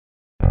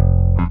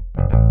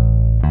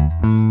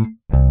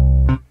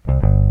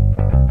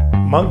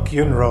Monk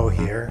Yunro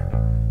here.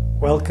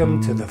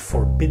 Welcome to the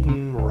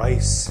Forbidden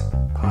Rice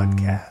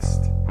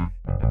podcast.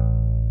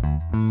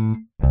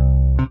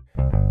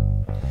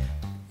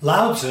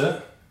 Lao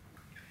Tzu,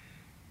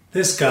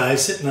 this guy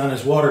sitting on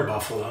his water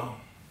buffalo,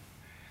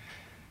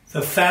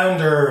 the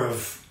founder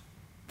of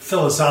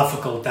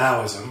philosophical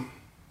Taoism.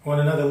 Want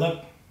another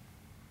look?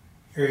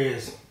 Here he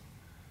is.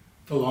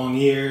 The long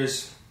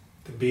ears,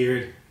 the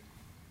beard,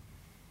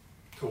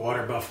 the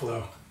water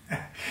buffalo.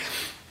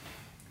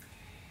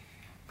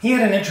 He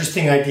had an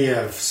interesting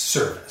idea of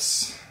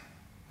service.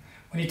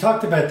 When he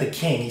talked about the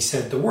king, he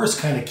said the worst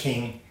kind of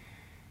king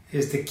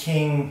is the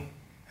king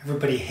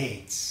everybody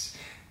hates.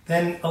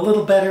 Then a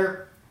little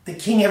better, the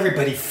king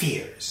everybody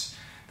fears.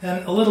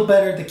 Then a little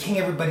better, the king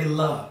everybody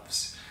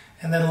loves.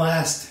 And then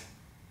last,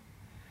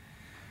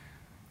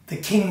 the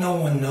king no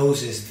one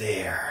knows is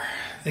there.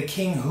 The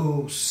king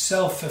whose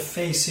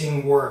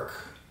self-effacing work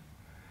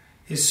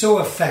is so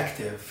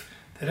effective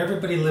that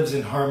everybody lives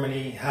in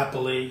harmony,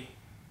 happily,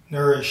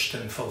 nourished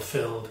and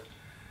fulfilled,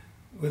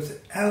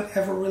 without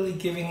ever really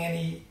giving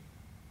any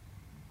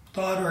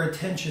thought or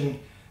attention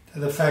to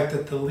the fact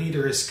that the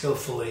leader is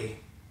skillfully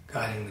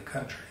guiding the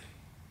country.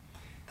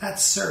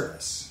 That's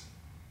service.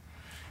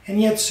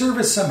 And yet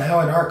service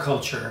somehow in our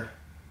culture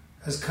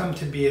has come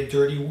to be a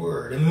dirty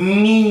word, a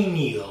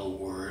menial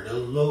word, a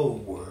low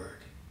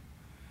word.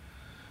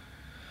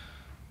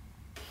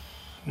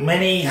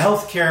 Many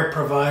healthcare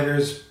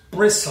providers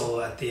bristle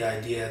at the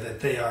idea that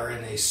they are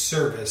in a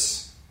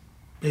service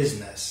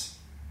business.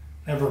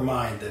 Never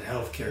mind that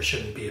healthcare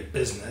shouldn't be a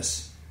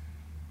business,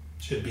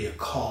 it should be a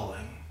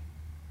calling.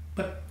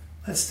 But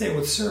let's stay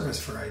with service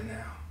for right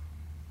now.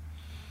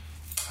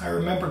 I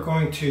remember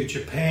going to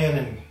Japan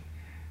and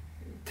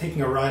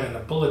taking a ride on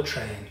a bullet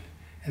train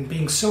and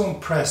being so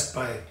impressed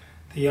by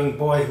the young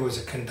boy who was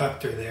a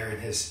conductor there in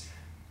his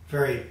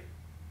very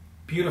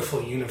beautiful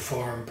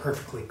uniform,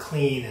 perfectly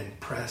clean and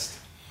pressed.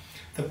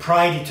 The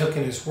pride he took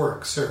in his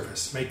work,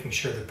 service, making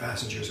sure the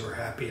passengers were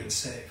happy and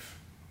safe.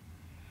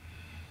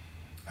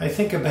 I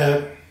think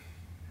about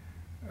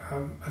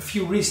a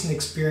few recent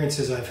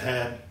experiences I've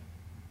had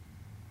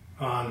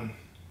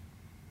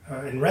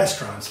in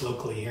restaurants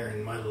locally here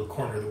in my little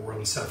corner of the world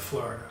in South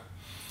Florida.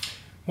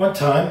 One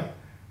time,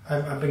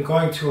 I've been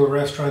going to a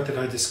restaurant that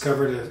I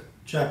discovered, a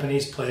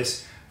Japanese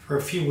place, for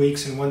a few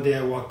weeks, and one day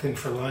I walked in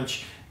for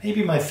lunch,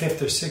 maybe my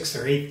 5th or 6th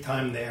or 8th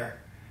time there,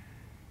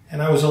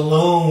 and I was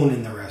alone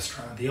in the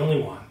restaurant, the only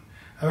one.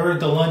 I ordered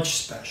the lunch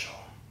special,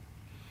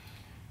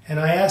 and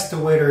I asked the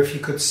waiter if he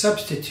could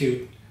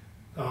substitute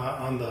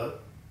on the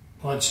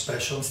lunch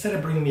special, instead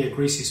of bringing me a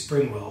greasy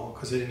spring roll,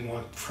 because I didn't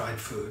want fried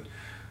food,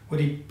 would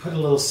he put a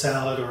little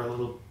salad or a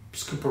little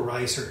scoop of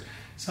rice or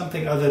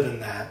something other than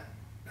that?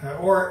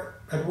 Or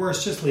at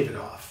worst, just leave it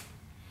off.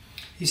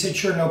 He said,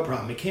 sure, no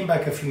problem. He came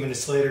back a few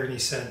minutes later and he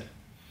said,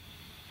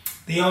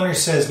 the owner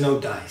says no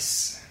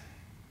dice,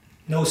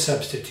 no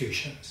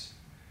substitutions.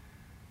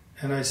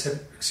 And I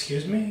said,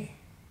 excuse me?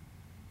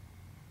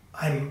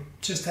 I'm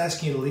just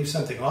asking you to leave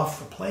something off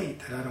the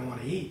plate that I don't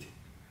want to eat.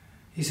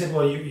 He said,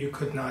 well, you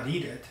could not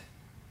eat it,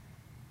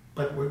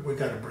 but we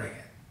got to bring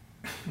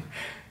it.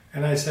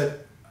 And I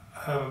said,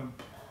 a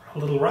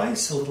little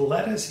rice, a little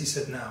lettuce? He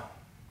said, no.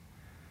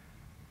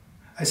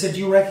 I said, do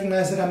you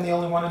recognize that I'm the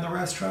only one in the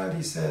restaurant?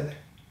 He said,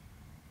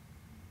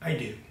 I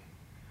do.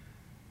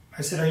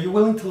 I said, are you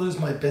willing to lose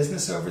my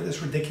business over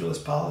this ridiculous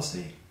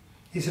policy?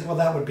 He said, well,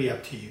 that would be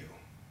up to you.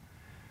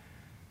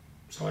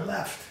 So I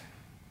left.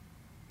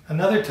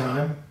 Another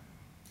time,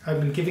 I've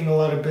been giving a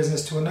lot of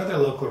business to another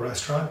local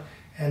restaurant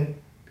and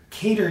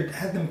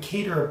had them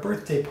cater a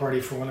birthday party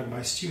for one of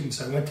my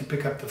students. I went to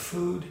pick up the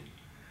food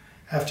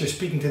after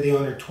speaking to the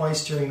owner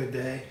twice during the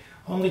day,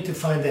 only to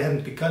find they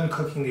hadn't begun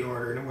cooking the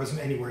order and it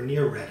wasn't anywhere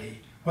near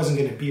ready, wasn't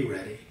going to be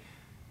ready.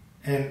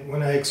 And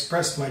when I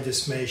expressed my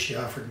dismay, she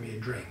offered me a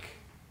drink.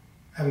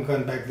 I haven't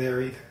gone back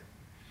there either.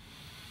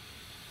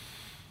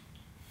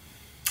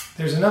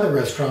 There's another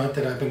restaurant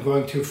that I've been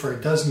going to for a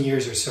dozen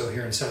years or so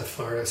here in South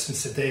Florida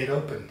since the day it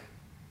opened.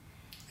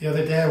 The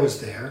other day I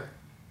was there.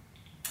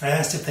 I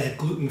asked if they had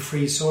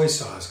gluten-free soy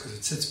sauce because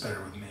it sits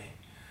better with me.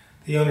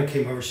 The owner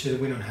came over, she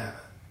said, we don't have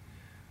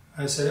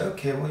it. I said,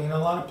 okay, well,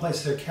 a lot of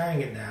places are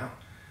carrying it now.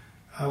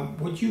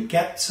 Would you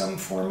get some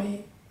for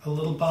me? A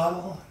little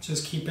bottle?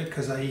 Just keep it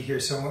because I eat here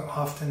so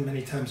often,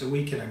 many times a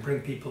week, and I bring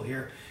people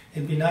here.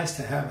 It'd be nice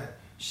to have it.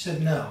 She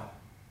said, no.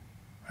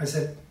 I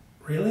said,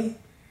 really?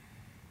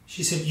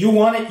 She said, you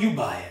want it, you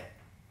buy it.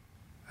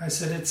 I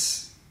said,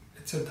 it's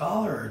 $1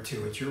 or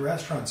 $2. It's your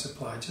restaurant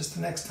supply. Just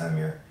the next time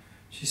you're...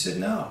 She said,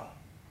 no.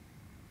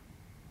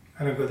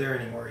 I don't go there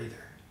anymore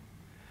either.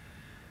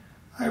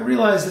 I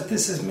realize that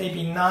this is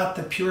maybe not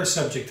the pure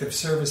subject of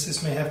service.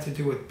 This may have to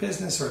do with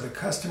business or the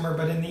customer,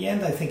 but in the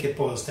end, I think it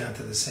boils down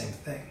to the same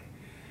thing.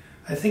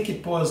 I think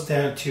it boils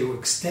down to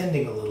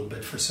extending a little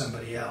bit for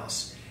somebody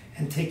else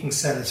and taking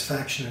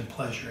satisfaction and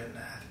pleasure in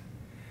that.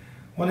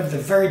 One of the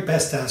very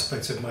best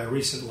aspects of my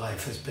recent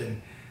life has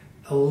been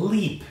a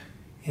leap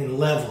in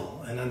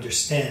level and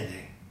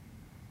understanding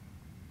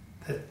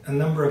that a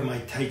number of my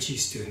Tai Chi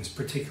students,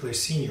 particularly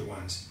senior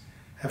ones,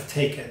 have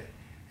taken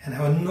and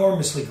how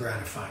enormously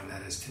gratifying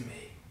that is to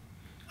me.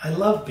 I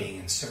love being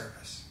in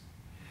service.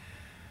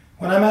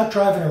 When I'm out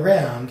driving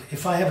around,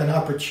 if I have an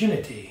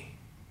opportunity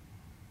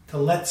to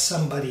let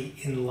somebody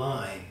in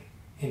line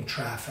in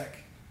traffic,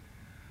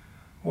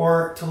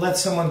 or to let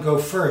someone go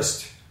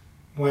first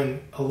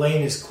when a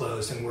lane is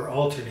closed and we're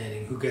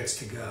alternating who gets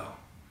to go,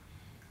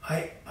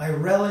 I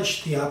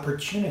relish the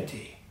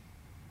opportunity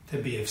to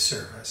be of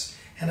service,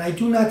 and I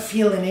do not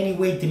feel in any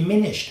way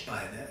diminished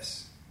by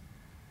this.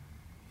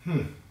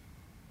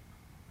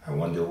 I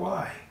wonder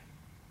why.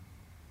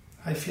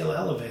 I feel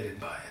elevated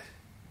by it.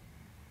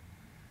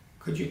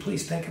 Could you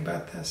please think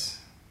about this?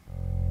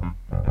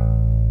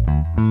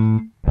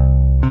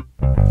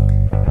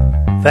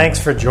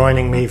 Thanks for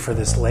joining me for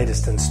this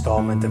latest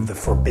installment of the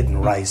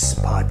Forbidden Rice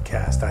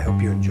podcast. I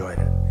hope you enjoyed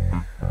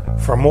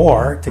it. For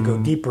more, to go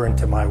deeper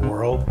into my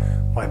world,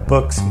 my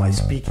books, my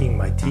speaking,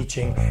 my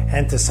teaching,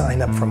 and to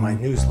sign up for my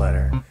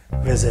newsletter,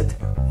 visit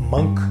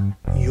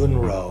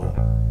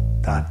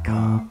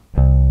monkyunro.com.